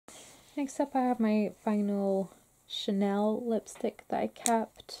Next up I have my final Chanel lipstick that I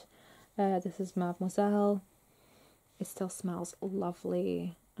kept. This is Mademoiselle. It still smells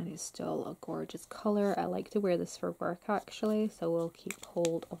lovely and it's still a gorgeous colour. I like to wear this for work actually, so we'll keep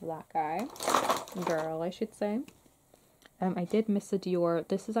hold of that girl I should say. I did miss a Dior.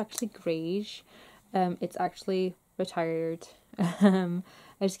 This is actually greige. It's actually retired. I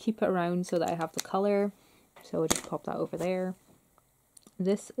just keep it around so that I have the colour, so I'll just pop that over there.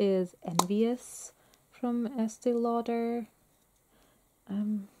 This is Envious from Estee Lauder.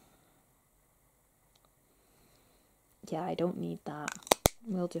 Yeah, I don't need that.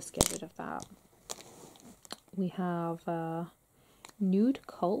 We'll just get rid of that. We have Nude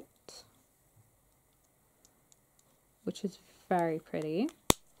Cult, which is very pretty.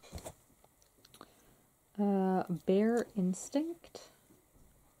 Bare Instinct.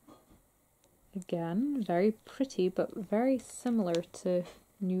 Again, very pretty, but very similar to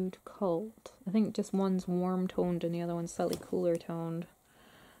Nude Cult. I think just one's warm toned and the other one's slightly cooler toned.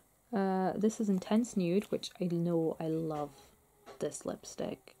 This is Intense Nude, which I know I love this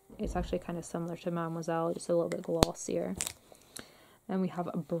lipstick. It's actually kind of similar to Mademoiselle, just a little bit glossier. And we have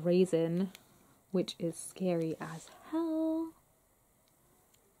Brazen, which is scary as hell.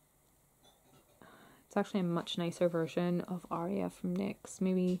 It's actually a much nicer version of Aria from NYX,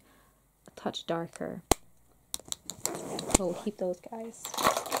 maybe a touch darker. So we'll keep those guys.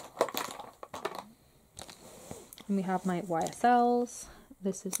 And we have my YSLs.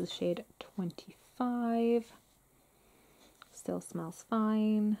 This is the shade 25. Still smells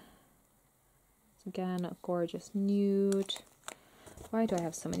fine. It's again a gorgeous nude. Why do I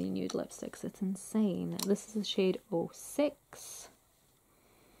have so many nude lipsticks? It's insane. This is the shade 06.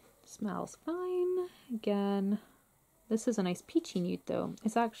 Smells fine. Again, this is a nice peachy nude though.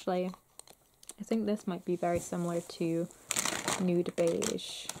 It's actually, I think this might be very similar to Nude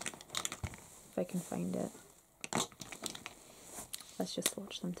Beige. If I can find it. Let's just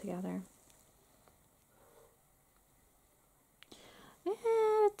swatch them together.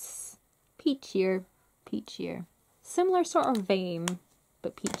 It's peachier. Similar sort of vein,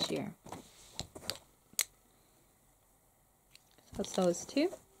 but peachier. So that's those two.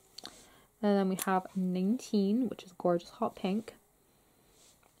 And then we have 19, which is gorgeous hot pink.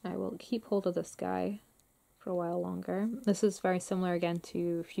 I will keep hold of this guy for a while longer. This is very similar again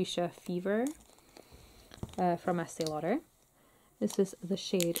to Fuchsia Fever from Estee Lauder. This is the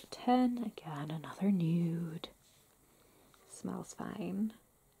shade 10. Again, another nude. Smells fine.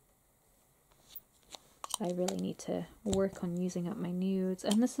 I really need to work on using up my nudes.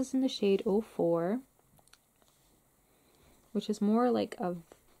 And this is in the shade 04, which is more like a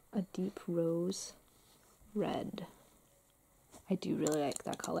deep rose red. I do really like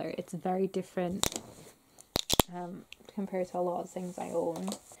that color. It's very different compared to a lot of things I own.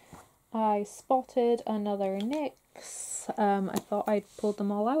 I spotted another NYX. I thought I'd pulled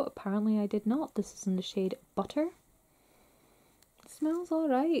them all out. Apparently I did not. This is in the shade Butter. It smells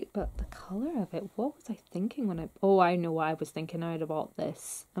alright, but the colour of it, what was I thinking when I know what I was thinking. I'd have bought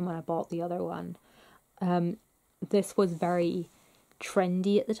this and when I bought the other one. This was very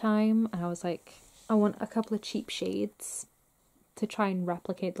trendy at the time and I was like, I want a couple of cheap shades to try and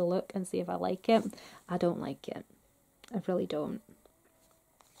replicate the look and see if I like it. I don't like it. I really don't.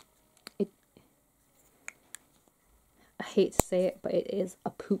 I hate to say it, but it is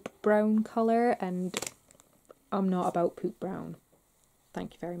a poop brown colour and I'm not about poop brown.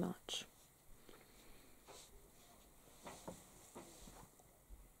 Thank you very much.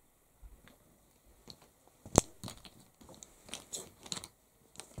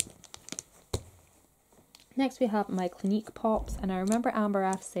 Next we have my Clinique Pops, and I remember Amber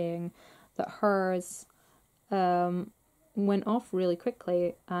F saying that hers went off really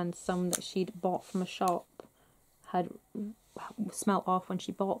quickly and some that she'd bought from a shop had smelt off when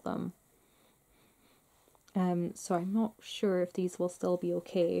she bought them. So I'm not sure if these will still be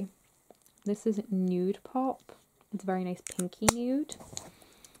okay. This is Nude Pop. It's a very nice pinky nude.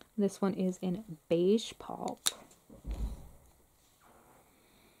 This one is in Beige Pop.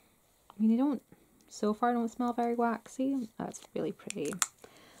 I mean, so far don't smell very waxy. That's really pretty.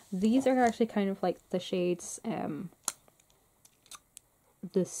 These are actually kind of like the shades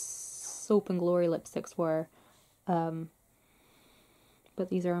the Soap and Glory lipsticks were. But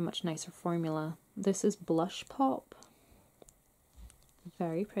these are a much nicer formula. This is Blush Pop.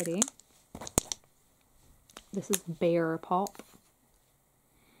 Very pretty. This is Bare Pop.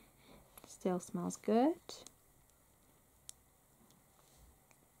 Still smells good.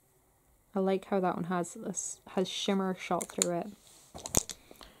 I like how that one has shimmer shot through it.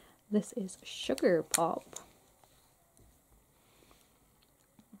 This is Sugar Pop.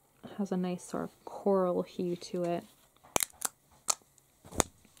 has a nice sort of coral hue to it.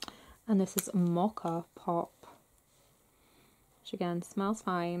 And this is Mocha Pop, which again smells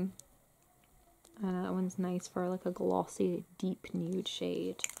fine. And that one's nice for like a glossy, deep nude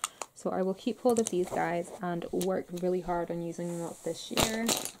shade. So I will keep hold of these guys and work really hard on using them up this year.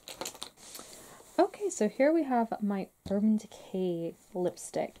 Okay, so here we have my Urban Decay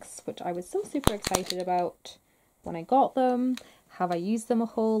lipsticks, which I was so super excited about when I got them. Have I used them a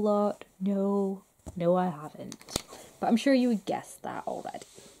whole lot? No, I haven't. But I'm sure you would guess that already.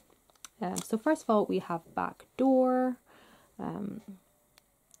 So first of all, we have Backdoor,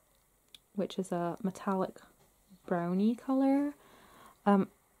 which is a metallic brownie colour. I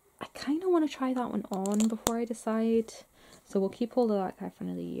kind of want to try that one on before I decide. So we'll keep hold of that guy for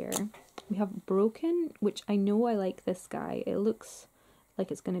another year. We have Broken, which I know I like this guy. It looks like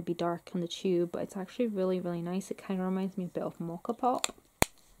it's going to be dark on the tube, but it's actually really, really nice. It kind of reminds me a bit of Mocha Pop.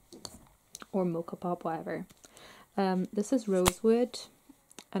 Or Mocha Pop, whatever. This is Rosewood,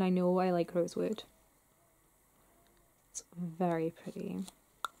 and I know I like Rosewood. It's very pretty.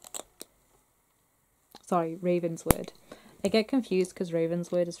 Sorry, Ravenswood. I get confused because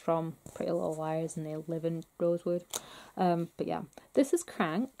Ravenswood is from Pretty Little Liars and they live in Rosewood. But yeah, this is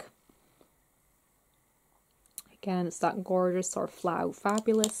Crank. Again, it's that gorgeous sort of flat out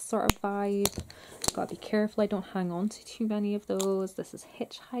fabulous sort of vibe. Gotta be careful I don't hang on to too many of those. This is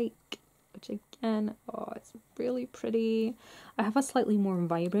Hitchhike, which again, oh, it's really pretty. I have a slightly more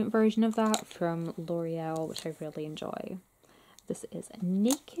vibrant version of that from L'Oreal, which I really enjoy. This is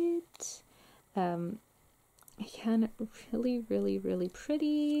Naked. Again, really, really, really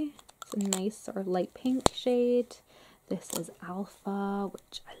pretty. It's a nice sort of light pink shade. This is Alpha,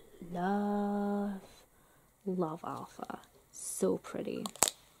 which I love. Love Alpha. So pretty.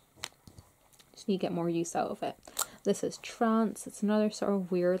 Just need to get more use out of it. This is Trance. It's another sort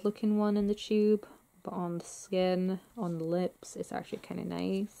of weird looking one in the tube, but on the skin, on the lips, it's actually kind of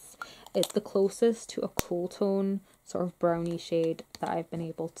nice. It's the closest to a cool tone sort of brownie shade that I've been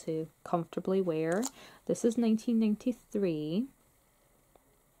able to comfortably wear. This is 1993.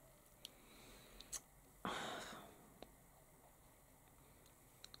 I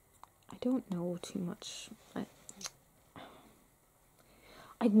don't know too much. I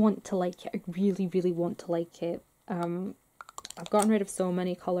want to like it. I really, really want to like it. I've gotten rid of so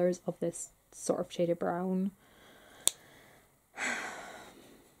many colours of this sort of shaded brown.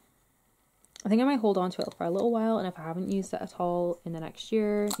 I think I might hold on to it for a little while, and if I haven't used it at all in the next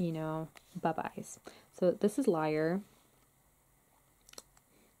year, you know, bye-byes. So this is Liar.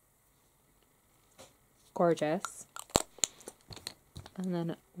 Gorgeous. And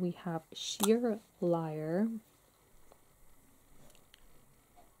then we have Sheer Liar.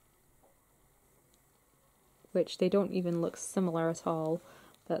 Which they don't even look similar at all,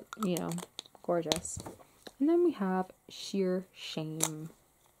 but, you know, gorgeous. And then we have Sheer Shame,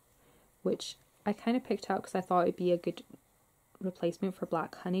 which I kind of picked out because I thought it'd be a good replacement for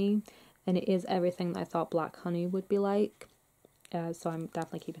Black Honey, and it is everything that I thought Black Honey would be like, so I'm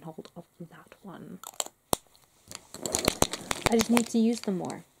definitely keeping hold of that one. I just need to use them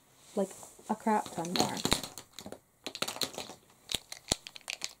more, like a crap ton more.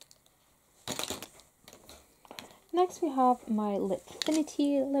 Next we have my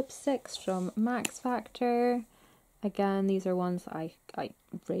Lipfinity lipsticks from Max Factor. Again, these are ones I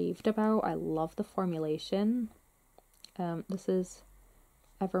raved about. I love the formulation. This is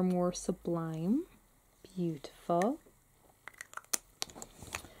Evermore Sublime. Beautiful.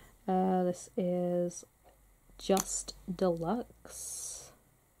 This is Just Deluxe.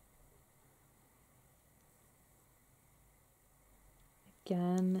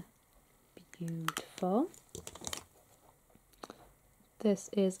 Again, beautiful.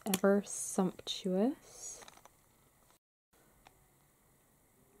 This is Ever Sumptuous.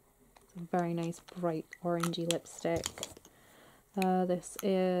 It's a very nice bright orangey lipstick. This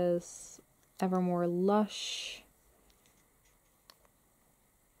is Evermore Lush.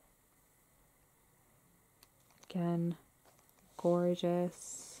 Again,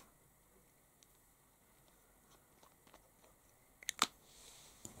 gorgeous.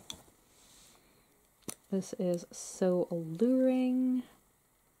 This is So Alluring.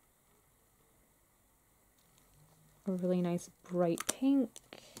 A really nice bright pink.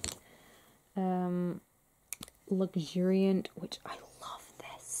 Luxuriant, which I love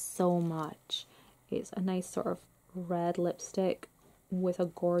this so much. It's a nice sort of red lipstick with a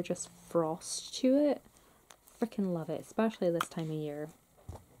gorgeous frost to it. Freaking love it, especially this time of year.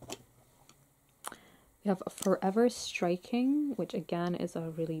 We have Forever Striking, which again is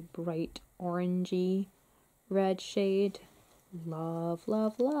a really bright orangey red shade. Love,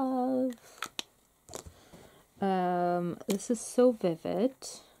 love, love. This is so vivid.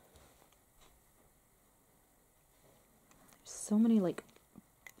 So many like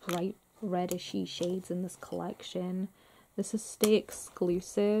bright reddishy shades in this collection. This is Stay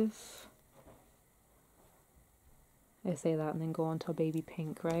Exclusive. I say that and then go on to a baby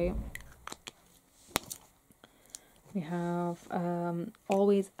pink, right? We have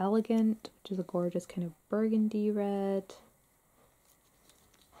Always Elegant, which is a gorgeous kind of burgundy red.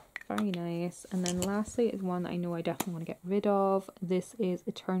 Very nice. And then lastly is one that I know I definitely want to get rid of. This is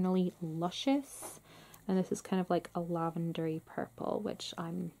Eternally Luscious. And this is kind of like a lavendery purple, which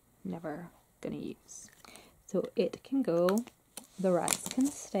I'm never going to use. So it can go. The rest can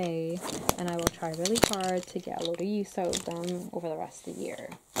stay. And I will try really hard to get a load of use out of them over the rest of the year.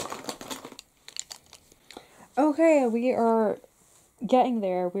 Okay, we are getting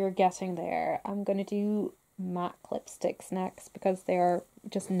there. We're getting there. I'm going to do matte lipsticks next because they are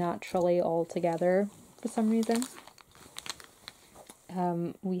just naturally all together for some reason.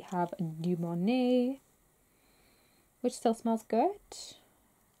 We have Du Monet, which still smells good.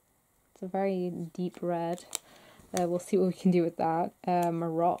 It's a very deep red. We'll see what we can do with that.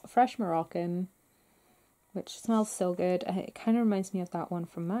 Fresh Moroccan, which smells so good. It kind of reminds me of that one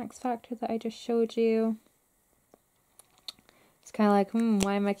from Max Factor that I just showed you. It's kind of like,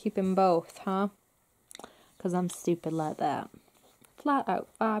 why am I keeping both, huh? Because I'm stupid like that. Flat Out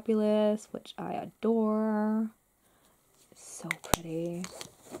Fabulous, which I adore. It's so pretty.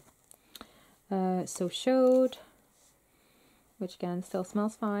 So Showed, which again still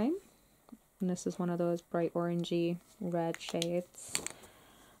smells fine. And this is one of those bright orangey red shades.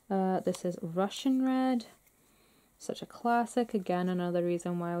 This is Russian Red. Such a classic. Again, another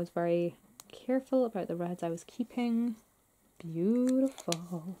reason why I was very careful about the reds I was keeping.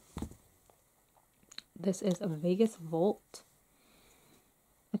 Beautiful. This is a Vegas Volt.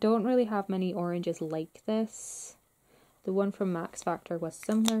 I don't really have many oranges like this. The one from Max Factor was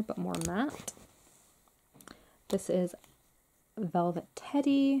similar but more matte. This is Velvet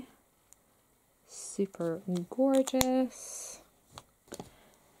Teddy. Super gorgeous.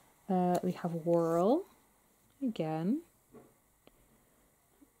 We have Whirl. Again.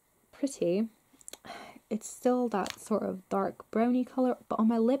 Pretty. It's still that sort of dark brownie colour, but on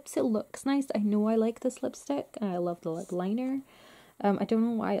my lips it looks nice. I know I like this lipstick, and I love the lip liner. I don't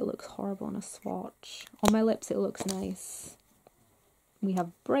know why it looks horrible on a swatch. On my lips it looks nice. We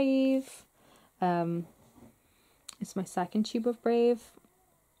have Brave. It's my second tube of Brave.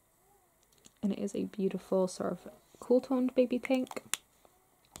 And it is a beautiful sort of cool toned baby pink.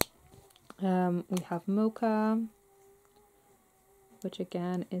 We have Mocha, which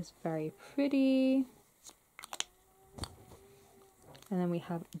again is very pretty. And then we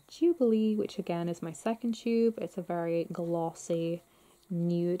have Jubilee, which again is my second tube. It's a very glossy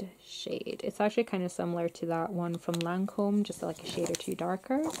nude shade. It's actually kind of similar to that one from Lancome, just like a shade or two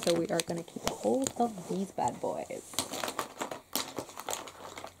darker. So we are going to keep a hold of these bad boys.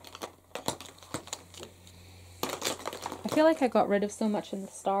 I feel like I got rid of so much in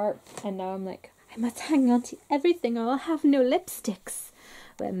the start, and now I'm like, I must hang on to everything or I'll have no lipsticks.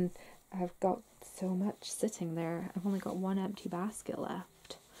 When I've got so much sitting there. I've only got one empty basket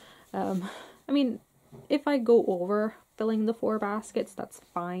left. I mean, if I go over filling the 4 baskets, that's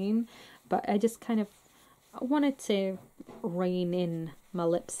fine, but I just kind of wanted to rein in my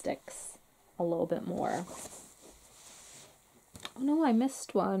lipsticks a little bit more. Oh no, I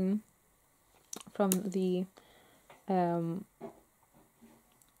missed one from the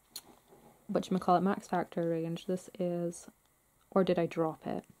whatchamacallit Max Factor range. This is, or did I drop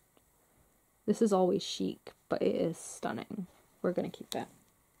it? This is Always Chic, but it is stunning. We're going to keep it.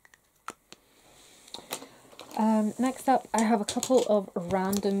 Next up, I have a couple of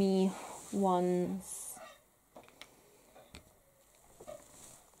randomy ones.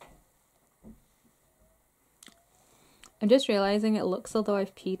 I'm just realizing it looks as though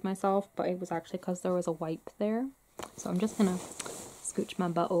I've peed myself, but it was actually because there was a wipe there. So I'm just going to scooch my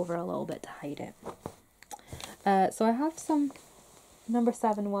butt over a little bit to hide it. So I have some number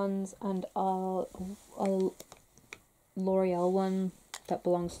 7 ones and a L'Oreal one that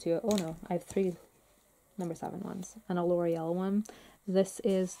belongs to it. Oh no, I have 3 number 7 ones and a L'Oreal one. This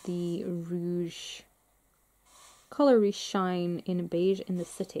is the Rouge Color Reshine in Beige in the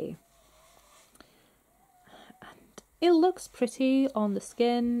City. And it looks pretty on the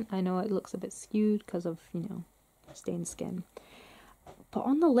skin. I know it looks a bit skewed because of, you know, stained skin. But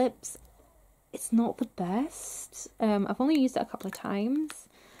on the lips, it's not the best. I've only used it a couple of times.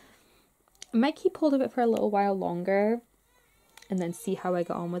 I might keep hold of it for a little while longer and then see how I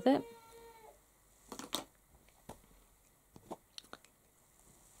get on with it.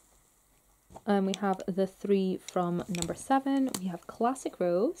 We have the 3 from number 7. We have Classic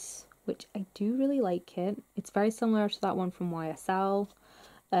Rose, which I do really like it. It's very similar to that one from YSL.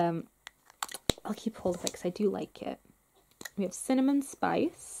 I'll keep hold of it because I do like it. We have Cinnamon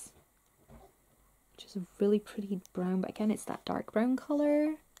Spice, which is a really pretty brown, but again, it's that dark brown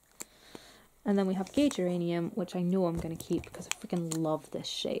colour. And then we have Gay Geranium, which I know I'm going to keep because I freaking love this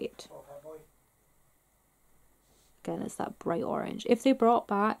shade. Again, it's that bright orange. If they brought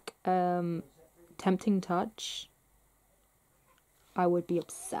back Tempting Touch, I would be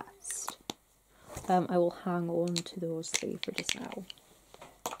obsessed. I will hang on to those 3 for just now.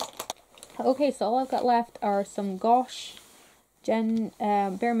 Okay, so all I've got left are some Gosh,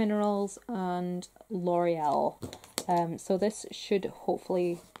 Bare Minerals, and L'Oreal. So this should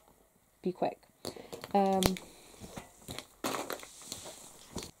hopefully be quick.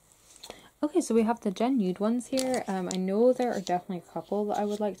 Okay, so we have the Gen Nude ones here. I know there are definitely a couple that I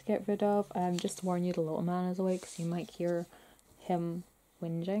would like to get rid of. Just to warn you, the little man is awake, because you might hear him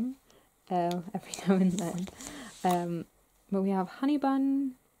whinging every now and then. But we have Honey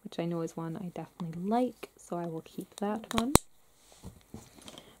Bun, which I know is one I definitely like, so I will keep that one.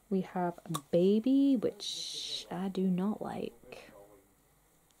 We have Baby, which I do not like.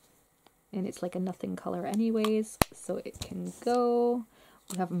 And it's like a nothing color anyways, so it can go.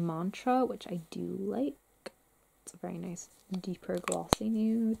 We have Mantra, which I do like. It's a very nice, deeper, glossy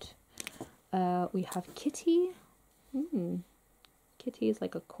nude. We have Kitty. Kitty is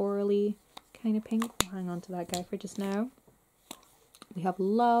like a corally kind of pink. We'll hang on to that guy for just now. We have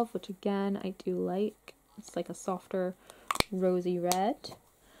Love, which again, I do like. It's like a softer, rosy red.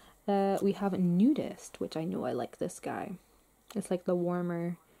 We have Nudist, which I know I like this guy. It's like the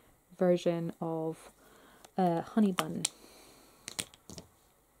warmer version of Honey Bun.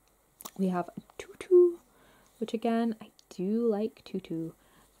 We have Tutu, which again, I do like Tutu.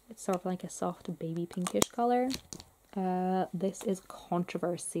 It's sort of like a soft baby pinkish colour. This is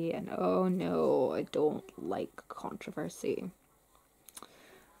Controversy, and oh no, I don't like Controversy.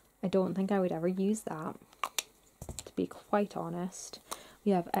 I don't think I would ever use that, to be quite honest.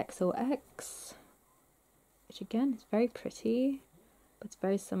 We have XOX, which again is very pretty, but it's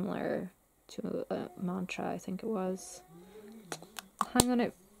very similar to Mantra, I think it was. I'll hang on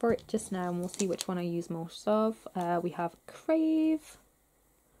it for it just now and we'll see which one I use most of. We have Crave,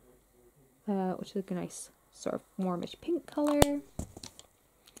 which is a nice sort of warmish pink colour.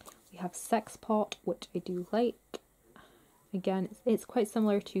 We have Sex Pot, which I do like. Again, it's quite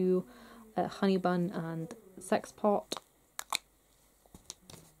similar to Honey Bun and Sex Pot.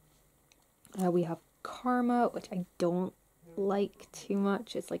 We have Karma, which I don't like too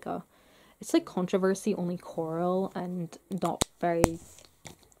much. It's like Controversy, only coral, and not very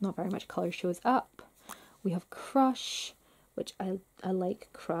much colour shows up. We have Crush, which I like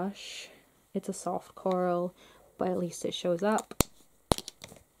Crush. It's a soft coral, but at least it shows up.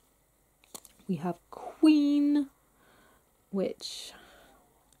 We have Queen, which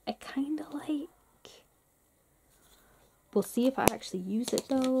I kind of like. We'll see if I actually use it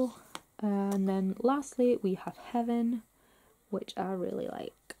though. And then lastly, we have Heaven, which I really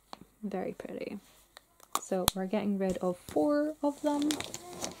like. Very pretty. So we're getting rid of 4 of them.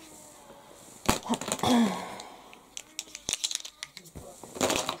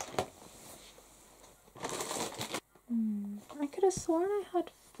 I could have sworn I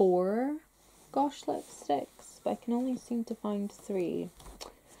had 4 Gosh lipsticks, but I can only seem to find 3.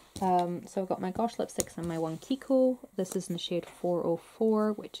 So I've got my Gosh lipsticks and my one Kiko. This is in the shade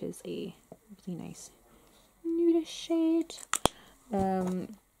 404, which is a really nice nudish shade.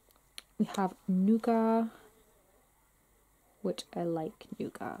 We have Nougat, which I like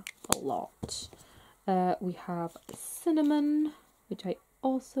Nougat a lot. We have Cinnamon, which I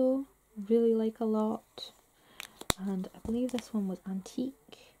also really like a lot. And I believe this one was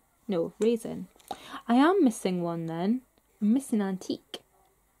Antique. No, Raisin. I am missing one then. I'm missing Antique.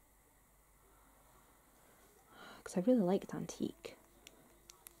 Because I really liked Antique.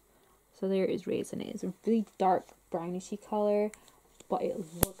 So there is Raisin. It is a really dark brownishy colour, but it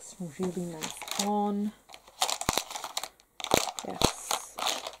looks really nice on. Yes.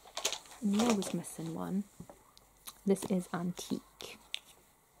 I knew I was missing one. This is Antique.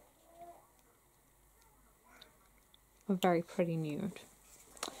 A very pretty nude.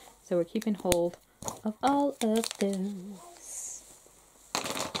 So we're keeping hold of all of those.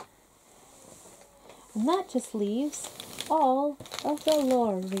 And that just leaves all of the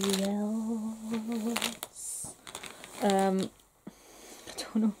L'Oreals. I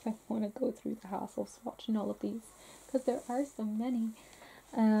don't know if I want to go through the hassle of swatching all of these, because there are so many.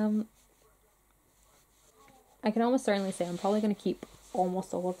 I can almost certainly say I'm probably going to keep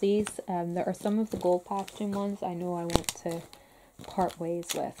almost all of these. There are some of the gold packaging ones I know I want to part ways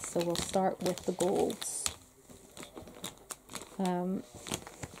with, so we'll start with the golds.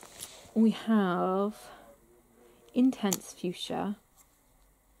 We have Intense Fuchsia.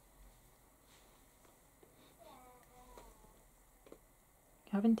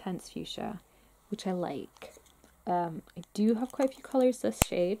 Intense Fuchsia, which I like. I do have quite a few colours this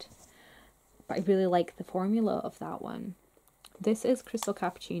shade, but I really like the formula of that one. This is Crystal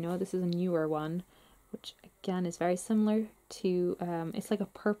Cappuccino. This is a newer one, which again is very similar to, it's like a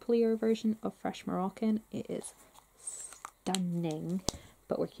purplier version of Fresh Moroccan. It is stunning,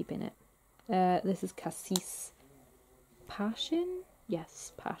 but we're keeping it. This is Cassis Passion?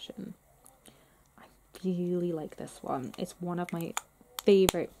 Yes, Passion. I really like this one. It's one of my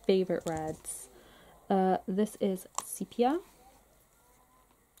favorite reds. This is Sepia,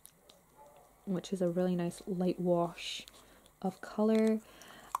 which is a really nice light wash of colour.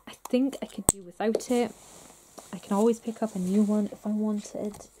 I think I could do without it. I can always pick up a new one if I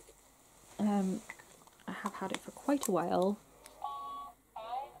wanted. I have had it for quite a while.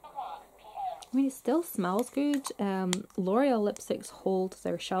 I mean, it still smells good. L'Oreal lipsticks hold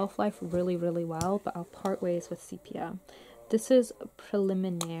their shelf life really, really well, but I'll part ways with Sepia. This is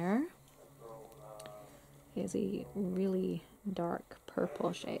Preliminaire. It is a really dark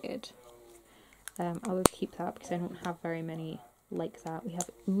purple shade. I will keep that because I don't have very many like that. We have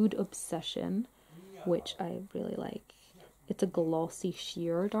Oud Obsession, which I really like. It's a glossy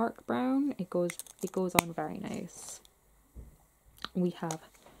sheer dark brown. It goes on very nice. We have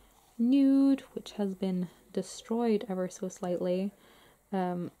Nude, which has been destroyed ever so slightly. If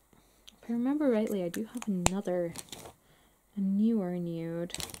I remember rightly, I do have a newer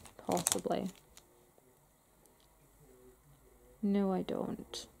nude, possibly. No, I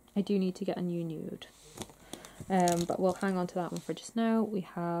don't. I do need to get a new nude. But we'll hang on to that one for just now. We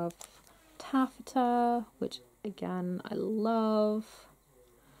have Taffeta, which again I love.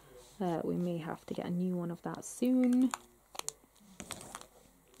 We may have to get a new one of that soon.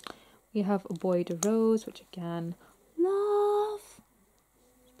 We have Bois de Rose, which again love.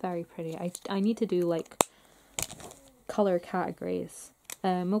 Very pretty. I need to do like color categories.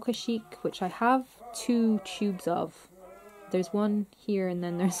 Mocha Chic, which I have 2 tubes of. There's one here and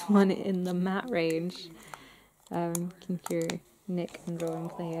then there's one in the matte range. You can hear Nick and Rowan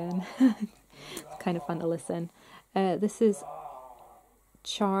playing. It's kind of fun to listen. This is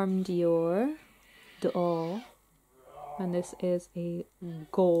Charme Dior, and this is a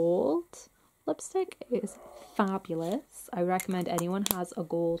gold lipstick. It is fabulous. I recommend anyone has a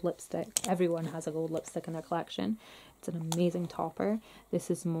gold lipstick. Everyone has a gold lipstick in their collection. It's an amazing topper.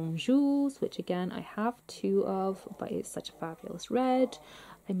 This is Mon Jules, which again I have 2 of, but it's such a fabulous red.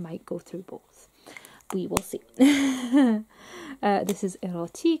 I might go through both. We will see. This is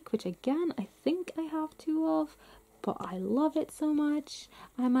Erotique, which again I think I have 2 of, but I love it so much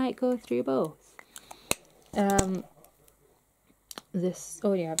I might go through both.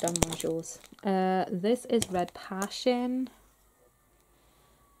 Oh yeah, I've done Mon Jules. This is Red Passion.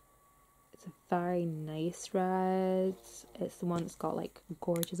 It's a very nice red. It's the one that's got like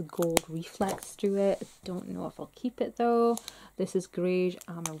gorgeous gold reflex through it. I don't know if I'll keep it though. This is Grage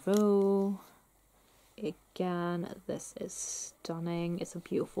Amoureux. Again, this is stunning. It's a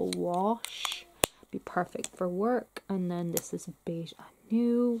beautiful wash. Be perfect for work. And then this is Beige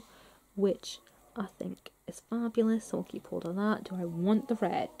Anew, which I think is fabulous. So we'll keep hold of that. Do I want the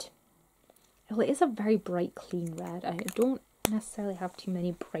red? Well, it is a very bright, clean red. I don't necessarily have too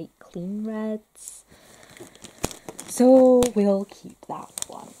many bright, clean reds. So we'll keep that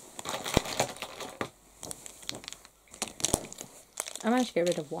one. I managed to get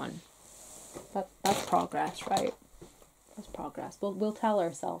rid of one. That's progress, right? That's progress. We'll tell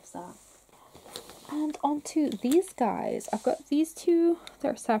ourselves that. And onto these guys. I've got these 2.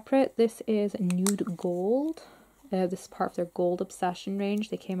 They're separate. This is Nude Gold. This is part of their Gold Obsession range.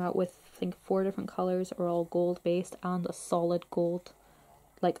 They came out with, I think, 4 different colours, are all gold based, and a solid gold,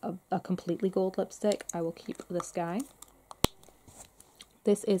 like a completely gold lipstick. I will keep this guy.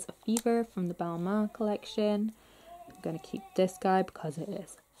 This is a Fever from the Balmain collection. I'm going to keep this guy because it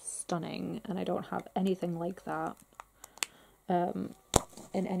is stunning, and I don't have anything like that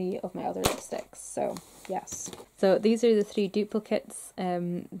in any of my other lipsticks, so yes. So these are the 3 duplicates,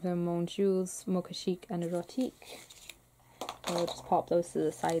 the Mon Jules, Mocha Chic and Erotique. I'll just pop those to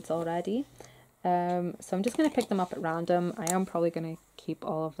the sides already. So I'm just going to pick them up at random. I am probably going to keep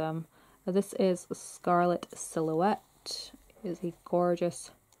all of them. This is Scarlet Silhouette. It is a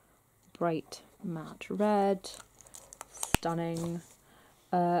gorgeous bright matte red. Stunning.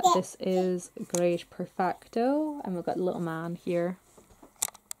 This is Grage Perfecto, and we've got Little Man here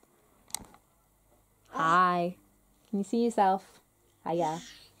Hi. Can you see yourself? Hiya.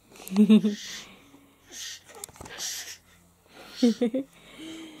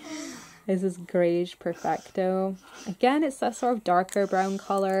 This is Greige Perfecto. Again, it's that sort of darker brown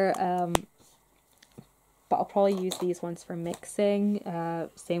colour, but I'll probably use these ones for mixing.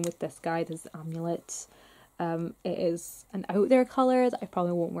 Same with this guy, this is Amulet. It is an out there colour that I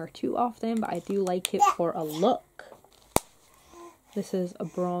probably won't wear too often, but I do like it for a look. This is a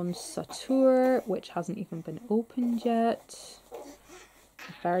Bronze Satur, which hasn't even been opened yet.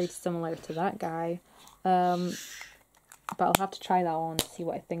 Very similar to that guy. But I'll have to try that on to see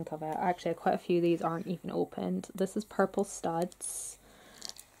what I think of it. Actually, quite a few of these aren't even opened. This is Purple Studs.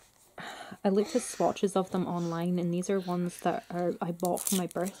 I looked at swatches of them online, and these are ones that I bought for my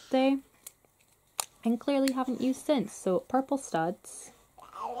birthday and clearly haven't used since. So Purple Studs.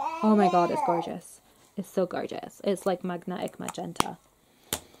 Oh my god, it's gorgeous. It's so gorgeous. It's like magnetic magenta,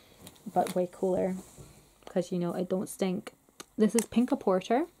 but way cooler because, you know, it don't stink. This is Pink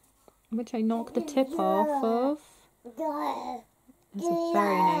Porter, which I knocked the tip off of. It's a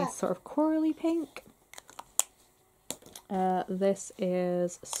very nice sort of corally pink. This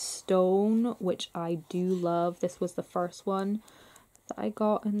is Stone, which I do love. This was the first one that I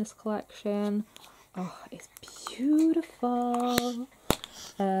got in this collection. Oh, it's beautiful.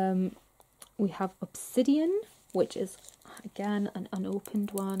 We have Obsidian, which is again an unopened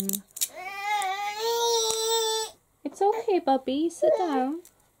one. It's okay, Bubby, sit down.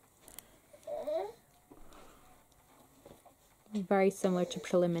 Very similar to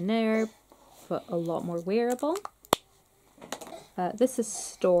Preliminaire, but a lot more wearable. This is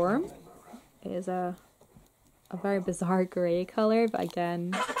Storm. It is a very bizarre grey colour, but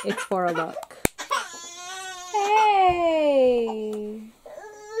again, it's for a look. Hey!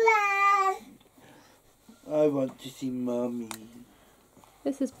 I want to see Mommy.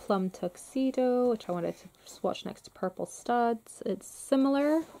 This is Plum Tuxedo, which I wanted to swatch next to Purple Studs. It's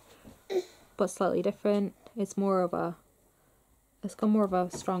similar, but slightly different. It's got more of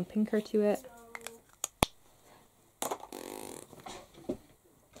a strong pinker to it.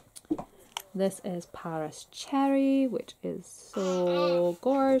 This is Paris Cherry, which is so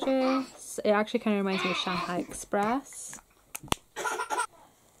gorgeous. It actually kind of reminds me of Shanghai Express.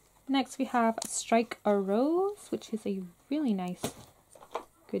 Next we have Strike a Rose, which is a really nice,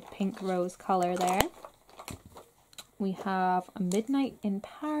 good pink rose colour there. We have Midnight in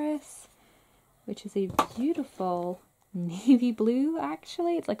Paris, which is a beautiful navy blue,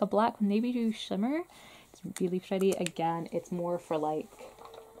 actually. It's like a black with navy blue shimmer. It's really pretty. Again, it's more for like,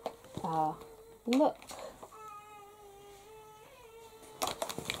 look.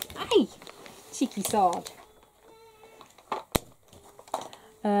 Aye! Cheeky sod.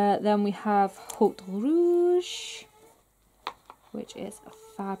 Then we have Haute Rouge, which is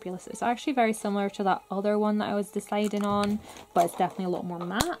fabulous. It's actually very similar to that other one that I was deciding on, but it's definitely a lot more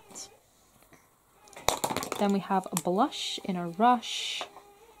matte. Then we have Blush in a Rush,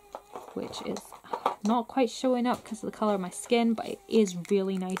 which is not quite showing up because of the colour of my skin, but it is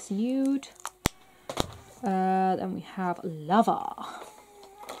really nice nude. Then we have Lava,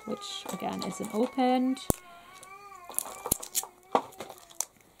 which again isn't opened.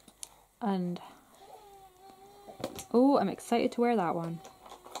 And oh, I'm excited to wear that one.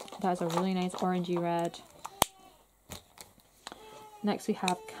 That is a really nice orangey red. Next we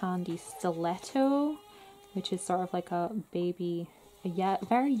have Candy Stiletto, which is sort of like a baby,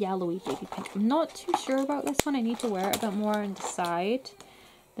 very yellowy baby pink. I'm not too sure about this one. I need to wear it a bit more and decide.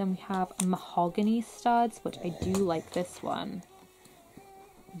 Then we have Mahogany Studs, which I do like this one.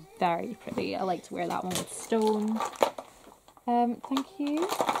 Very pretty. I like to wear that one with stone. Thank you.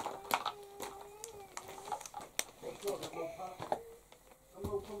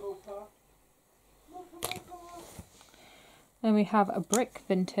 Then we have a Brick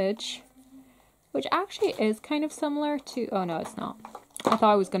Vintage, which actually is kind of similar to, oh no, it's not. I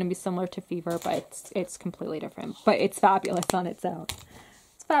thought it was going to be similar to Fever, but it's completely different. But it's fabulous on its own.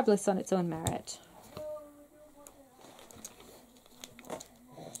 It's fabulous on its own merit.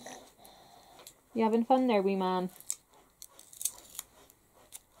 You having fun there, wee man?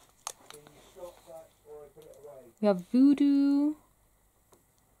 We have Voodoo,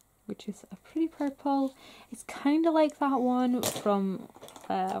 which is a pretty purple. It's kind of like that one from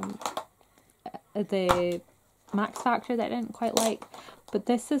the Max Factor that I didn't quite like, but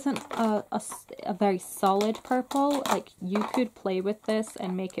this isn't a very solid purple. Like, you could play with this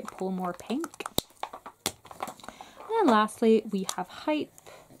and make it pull more pink. And then lastly, we have Hype,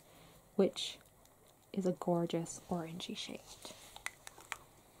 which is a gorgeous orangey shade.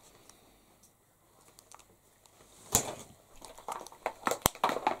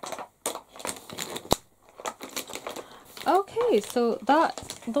 Okay, so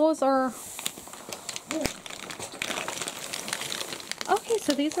those are... Okay,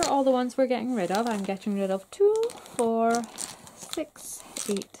 so these are all the ones we're getting rid of. I'm getting rid of 2, 4, 6,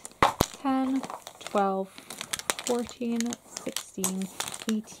 8, 10, 12, 14, 16,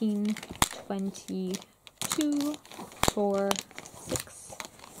 18, 20, 2, 4, 6,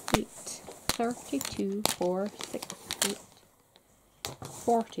 8, 32, 4, 6, 8,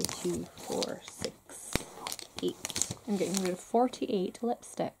 42, 4, 6, 8. I'm getting rid of 48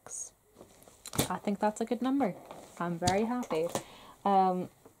 lipsticks. I think that's a good number. I'm very happy. I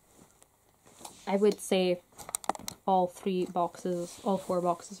would say all 4 boxes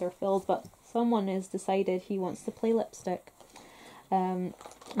are filled, but someone has decided he wants to play lipstick and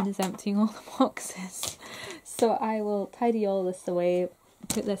is emptying all the boxes. So I will tidy all this away,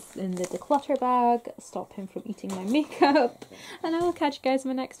 put this in the declutter bag, stop him from eating my makeup, and I will catch you guys in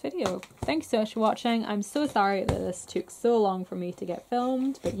my next video. Thanks so much for watching. I'm so sorry that this took so long for me to get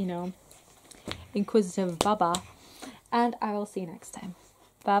filmed, but you know, inquisitive baba. And I will see you next time.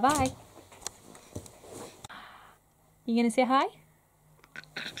 Bye bye. You gonna say hi?